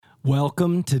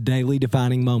Welcome to Daily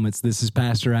Defining Moments. This is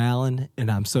Pastor Allen,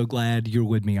 and I'm so glad you're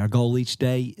with me. Our goal each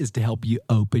day is to help you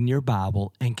open your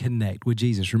Bible and connect with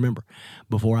Jesus. Remember,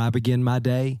 before I begin my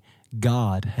day,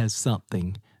 God has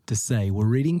something to say. We're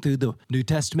reading through the New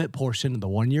Testament portion of the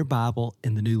one-year Bible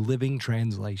in the New Living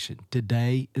Translation.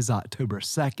 Today is October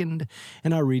 2nd,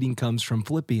 and our reading comes from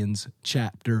Philippians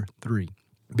chapter 3.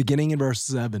 Beginning in verse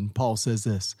 7, Paul says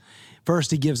this.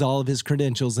 First, he gives all of his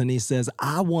credentials, and he says,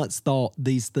 I once thought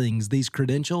these things, these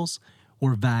credentials,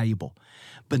 were valuable,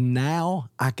 but now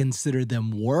I consider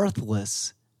them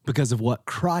worthless because of what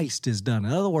Christ has done.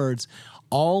 In other words,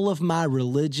 all of my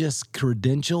religious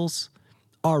credentials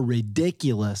are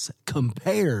ridiculous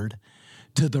compared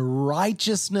to the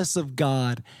righteousness of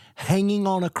God hanging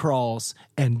on a cross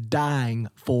and dying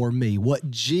for me.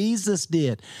 What Jesus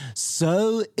did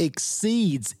so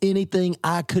exceeds anything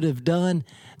I could have done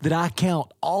that I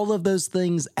count all of those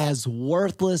things as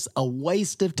worthless, a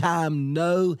waste of time,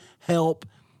 no help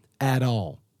at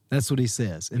all. That's what he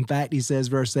says. In fact, he says,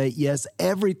 verse 8, yes,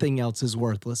 everything else is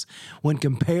worthless when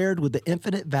compared with the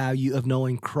infinite value of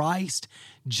knowing Christ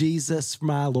Jesus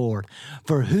my Lord,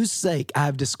 for whose sake I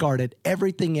have discarded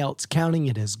everything else, counting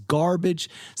it as garbage,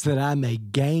 so that I may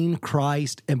gain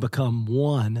Christ and become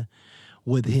one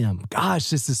with him. Gosh,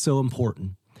 this is so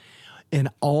important. In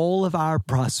all of our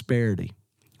prosperity,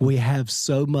 we have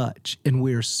so much, and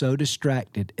we are so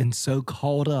distracted and so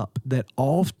caught up that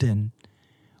often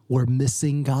we're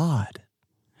missing God.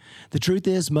 The truth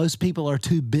is, most people are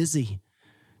too busy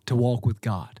to walk with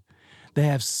God. They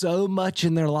have so much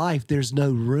in their life, there's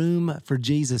no room for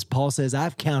Jesus. Paul says,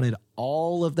 I've counted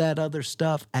all of that other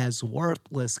stuff as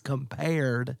worthless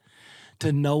compared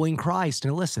to knowing Christ.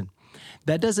 And listen,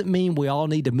 that doesn't mean we all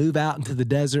need to move out into the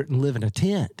desert and live in a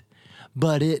tent,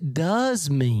 but it does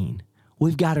mean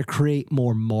we've got to create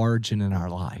more margin in our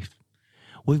life.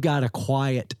 We've got to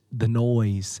quiet the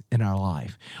noise in our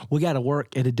life. We got to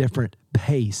work at a different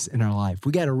pace in our life.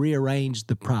 We got to rearrange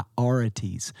the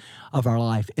priorities of our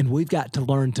life. And we've got to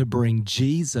learn to bring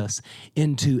Jesus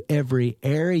into every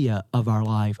area of our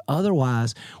life.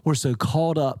 Otherwise, we're so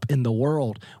caught up in the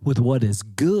world with what is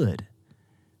good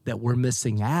that we're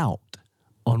missing out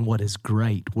on what is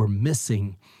great. We're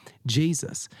missing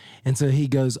Jesus. And so he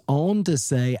goes on to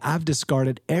say, I've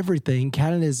discarded everything,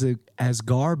 counted as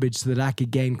garbage so that I could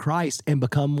gain Christ and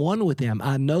become one with him.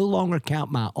 I no longer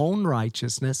count my own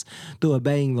righteousness through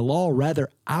obeying the law. Rather,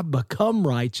 I become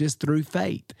righteous through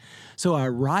faith. So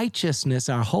our righteousness,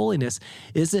 our holiness,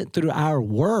 isn't through our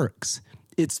works.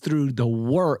 It's through the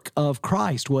work of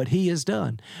Christ, what he has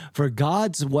done. For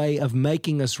God's way of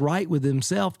making us right with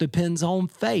himself depends on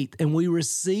faith, and we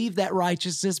receive that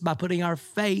righteousness by putting our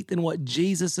faith in what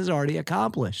Jesus has already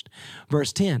accomplished.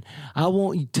 Verse 10, I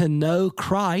want you to know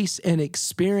Christ and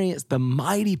experience the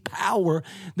mighty power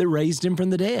that raised him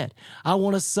from the dead. I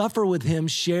want to suffer with him,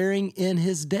 sharing in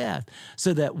his death,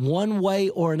 so that one way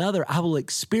or another I will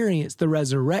experience the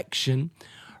resurrection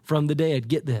from the dead.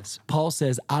 Get this. Paul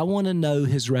says, I want to know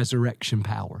his resurrection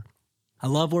power. I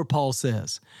love where Paul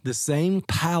says, the same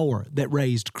power that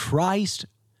raised Christ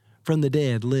from the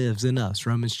dead lives in us,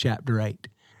 Romans chapter 8.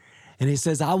 And he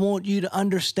says, I want you to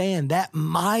understand that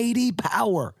mighty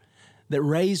power that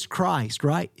raised Christ,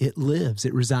 right? It lives,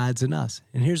 it resides in us.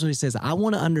 And here's what he says, I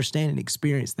want to understand and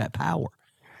experience that power.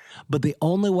 But the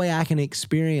only way I can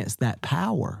experience that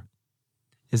power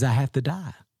is I have to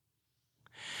die.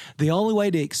 The only way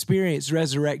to experience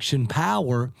resurrection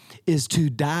power is to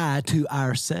die to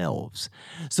ourselves.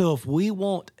 So if we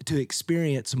want to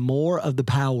experience more of the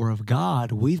power of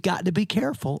God, we've got to be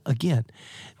careful, again,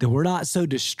 that we're not so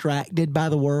distracted by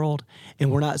the world and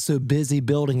we're not so busy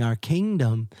building our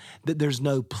kingdom that there's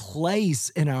no place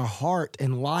in our heart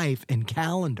and life and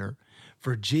calendar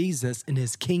for Jesus and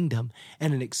his kingdom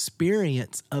and an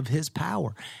experience of his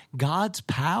power. God's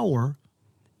power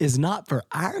is not for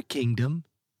our kingdom.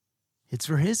 It's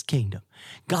for his kingdom.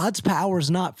 God's power is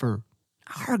not for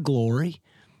our glory.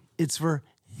 It's for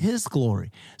his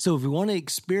glory. So if we want to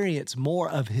experience more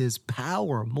of his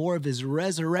power, more of his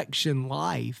resurrection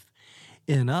life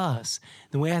in us,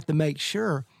 then we have to make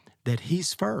sure that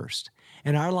he's first.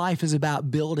 And our life is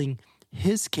about building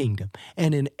his kingdom.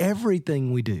 And in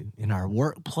everything we do, in our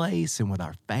workplace and with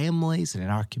our families and in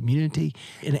our community,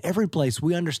 in every place,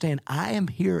 we understand I am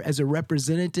here as a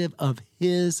representative of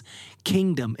his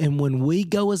kingdom. And when we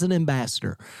go as an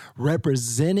ambassador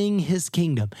representing his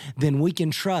kingdom, then we can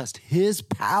trust his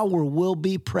power will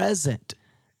be present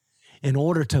in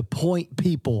order to point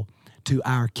people to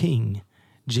our King,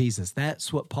 Jesus.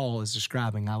 That's what Paul is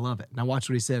describing. I love it. Now watch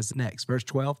what he says next. Verse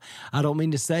 12, I don't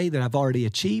mean to say that I've already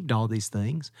achieved all these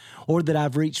things or that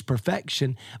I've reached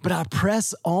perfection, but I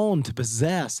press on to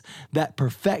possess that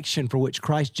perfection for which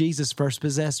Christ Jesus first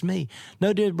possessed me.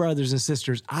 No, dear brothers and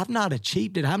sisters, I've not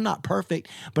achieved it. I'm not perfect,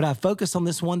 but I focus on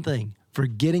this one thing.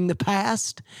 Forgetting the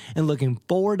past and looking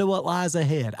forward to what lies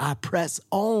ahead, I press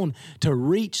on to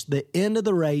reach the end of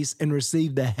the race and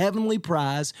receive the heavenly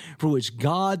prize for which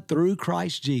God, through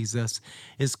Christ Jesus,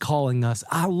 is calling us.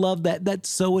 I love that. That's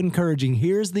so encouraging.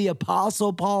 Here's the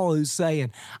Apostle Paul who's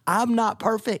saying, I'm not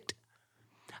perfect.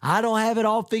 I don't have it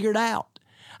all figured out.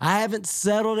 I haven't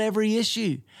settled every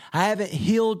issue. I haven't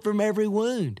healed from every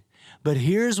wound. But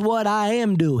here's what I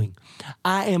am doing.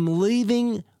 I am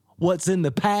leaving what's in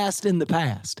the past.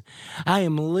 I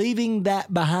am leaving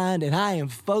that behind and I am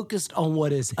focused on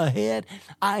what is ahead.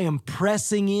 I am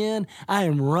pressing in. I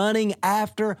am running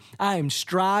after. I am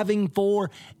striving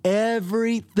for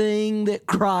everything that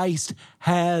Christ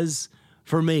has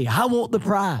for me. I want the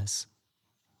prize,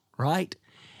 right?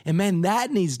 And man,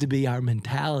 that needs to be our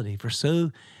mentality for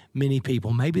so many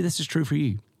people. Maybe this is true for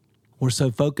you. We're so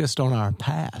focused on our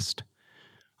past,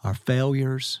 our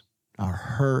failures, our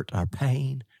hurt, our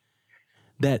pain,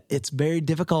 that it's very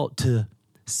difficult to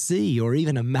see or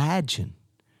even imagine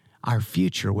our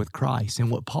future with Christ.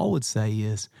 And what Paul would say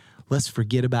is, let's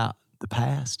forget about the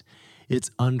past.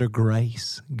 It's under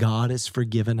grace. God has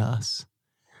forgiven us.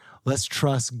 Let's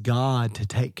trust God to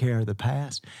take care of the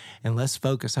past, and let's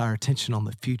focus our attention on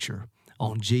the future,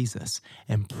 on Jesus,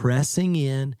 and pressing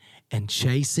in and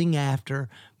chasing after,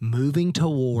 moving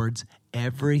towards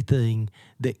everything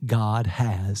that God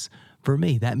has for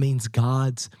me. That means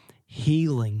God's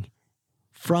healing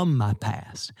from my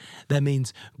past. That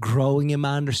means growing in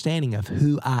my understanding of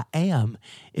who I am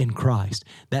in Christ.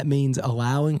 That means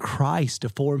allowing Christ to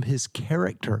form his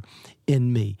character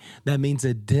in me. That means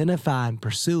identifying,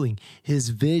 pursuing his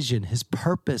vision, his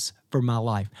purpose for my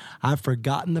life. I've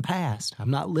forgotten the past.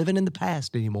 I'm not living in the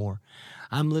past anymore.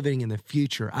 I'm living in the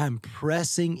future. I'm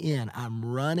pressing in. I'm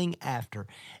running after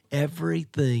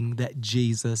everything that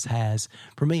Jesus has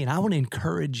for me. And I want to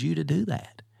encourage you to do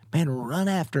that. Man, run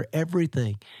after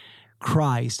everything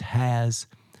Christ has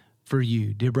for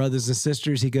you. Dear brothers and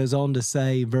sisters, he goes on to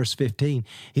say, verse 15,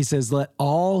 he says, let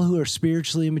all who are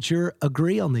spiritually immature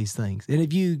agree on these things. And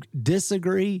if you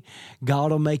disagree,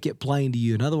 God will make it plain to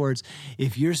you. In other words,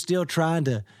 if you're still trying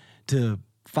to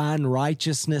find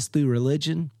righteousness through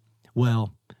religion,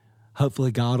 well,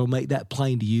 hopefully God will make that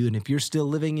plain to you. And if you're still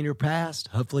living in your past,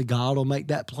 hopefully God will make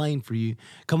that plain for you.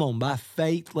 Come on, by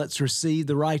faith, let's receive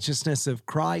the righteousness of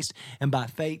Christ. And by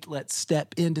faith, let's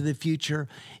step into the future,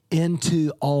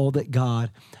 into all that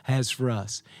God has for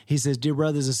us. He says, dear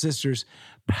brothers and sisters,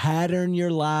 pattern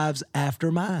your lives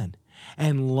after mine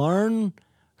and learn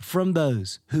from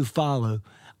those who follow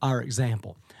our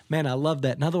example. Man, I love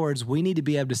that. In other words, we need to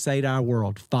be able to say to our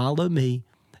world, follow me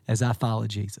as I follow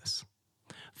Jesus.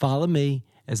 Follow me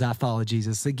as I follow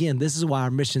Jesus. Again, this is why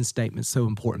our mission statement is so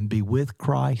important. Be with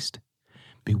Christ,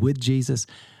 be with Jesus,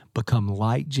 become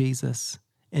like Jesus,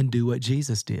 and do what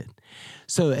Jesus did.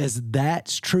 So as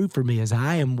that's true for me, as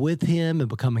I am with him and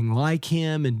becoming like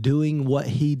him and doing what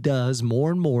he does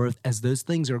more and more, as those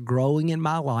things are growing in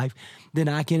my life, then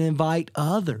I can invite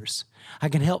others. I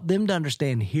can help them to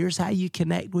understand, here's how you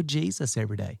connect with Jesus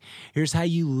every day. Here's how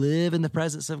you live in the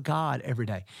presence of God every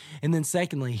day. And then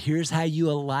secondly, here's how you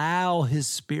allow his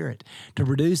Spirit to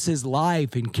produce his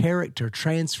life and character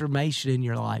transformation in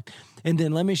your life. And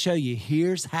then let me show you,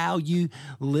 here's how you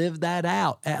live that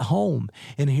out at home.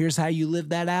 And here's how you live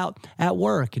that out at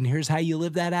work. And here's how you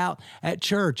live that out at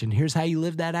church. And here's how you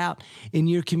live that out in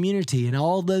your community. In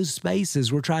all those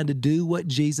spaces, we're trying to do what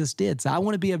Jesus did. So I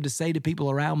want to be able to say to people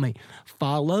around me,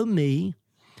 follow me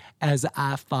as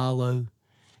I follow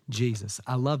Jesus.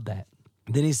 I love that.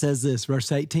 Then he says this,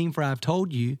 verse 18, for I've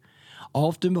told you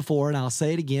often before, and I'll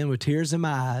say it again with tears in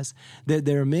my eyes, that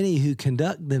there are many who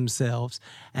conduct themselves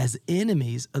as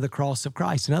enemies of the cross of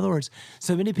Christ. In other words,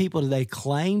 so many people today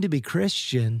claim to be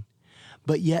Christian,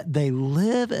 but yet they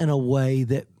live in a way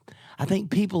that I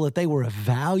think people, if they were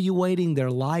evaluating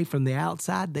their life from the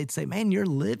outside, they'd say, man, you're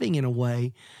living in a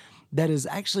way that is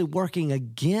actually working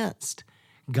against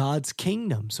God's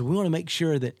kingdom. So we want to make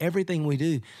sure that everything we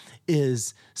do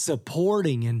is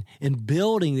supporting and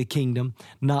building the kingdom,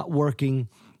 not working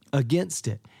against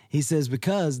it. He says,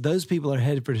 because those people are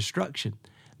headed for destruction.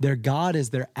 Their God is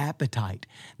their appetite.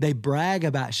 They brag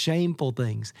about shameful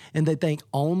things, and they think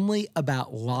only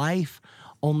about life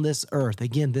on this earth.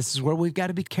 Again, this is where we've got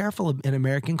to be careful in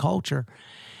American culture,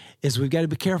 is we've got to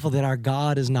be careful that our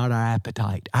God is not our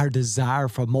appetite, our desire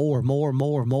for more,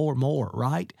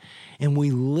 right? And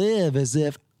we live as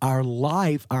if our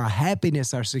life, our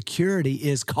happiness, our security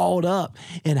is caught up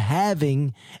in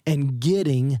having and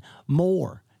getting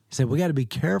more. He said, we got to be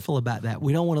careful about that.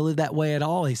 We don't want to live that way at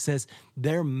all. He says,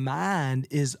 their mind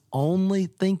is only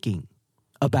thinking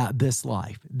about this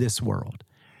life, this world.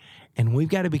 And we've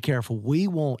got to be careful. We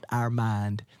want our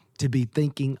mind to be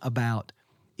thinking about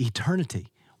eternity,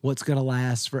 what's going to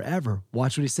last forever.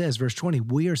 Watch what he says, verse 20,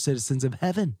 we are citizens of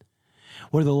heaven,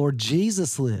 where the Lord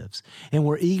Jesus lives, and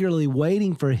we're eagerly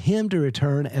waiting for him to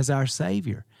return as our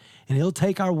Savior. And he'll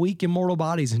take our weak and mortal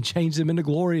bodies and change them into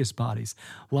glorious bodies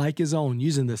like his own,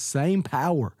 using the same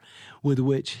power with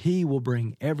which he will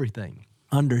bring everything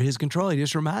under his control. He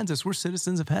just reminds us we're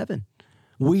citizens of heaven.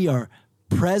 We are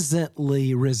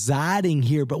presently residing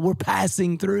here, but we're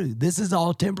passing through. This is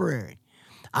all temporary.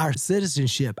 Our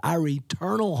citizenship, our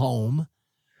eternal home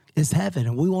is heaven,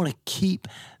 and we want to keep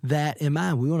that in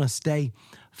mind. We want to stay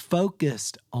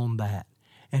focused on that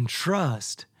and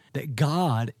trust that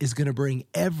God is going to bring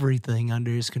everything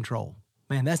under his control.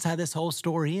 Man, that's how this whole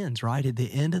story ends, right? At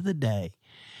the end of the day,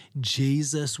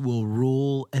 Jesus will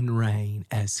rule and reign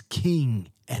as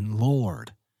King and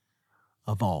Lord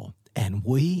of all. And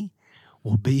we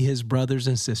will be his brothers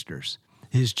and sisters,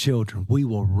 his children. We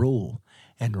will rule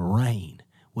and reign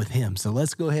with him. So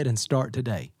let's go ahead and start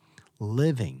today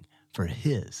living for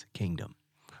his kingdom.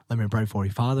 Let me pray for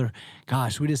you. Father,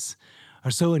 gosh, we just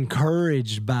are so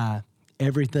encouraged by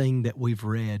everything that we've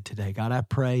read today. God, I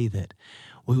pray that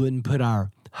we wouldn't put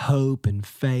our hope and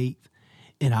faith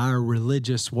in our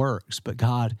religious works, but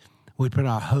God, we'd put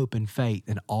our hope and faith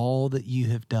in all that you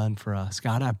have done for us.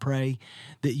 God, I pray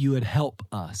that you would help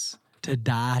us to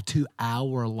die to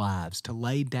our lives, to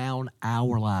lay down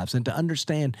our lives, and to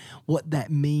understand what that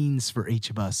means for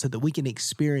each of us so that we can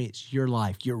experience your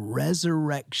life, your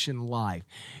resurrection life,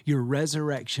 your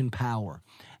resurrection power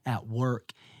at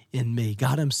work in me.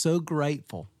 God, I'm so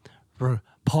grateful for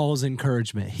Paul's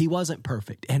encouragement. He wasn't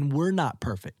perfect, and we're not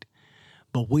perfect,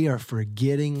 but we are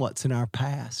forgetting what's in our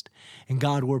past. And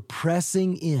God, we're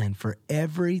pressing in for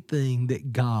everything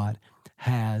that God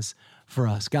has for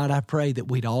us. God, I pray that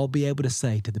we'd all be able to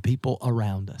say to the people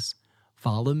around us,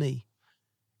 follow me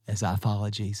as I follow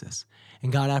Jesus.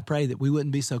 And God, I pray that we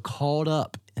wouldn't be so caught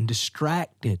up and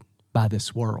distracted by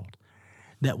this world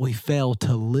that we fail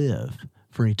to live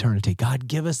for eternity. God,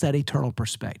 give us that eternal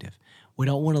perspective. We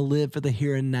don't want to live for the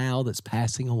here and now that's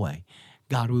passing away.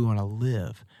 God, we want to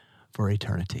live for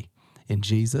eternity. In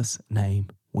Jesus' name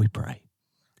we pray.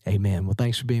 Amen. Well,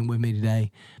 thanks for being with me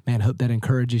today. Man, hope that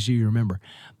encourages you. Remember,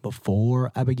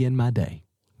 before I begin my day,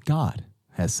 God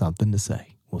has something to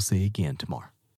say. We'll see you again tomorrow.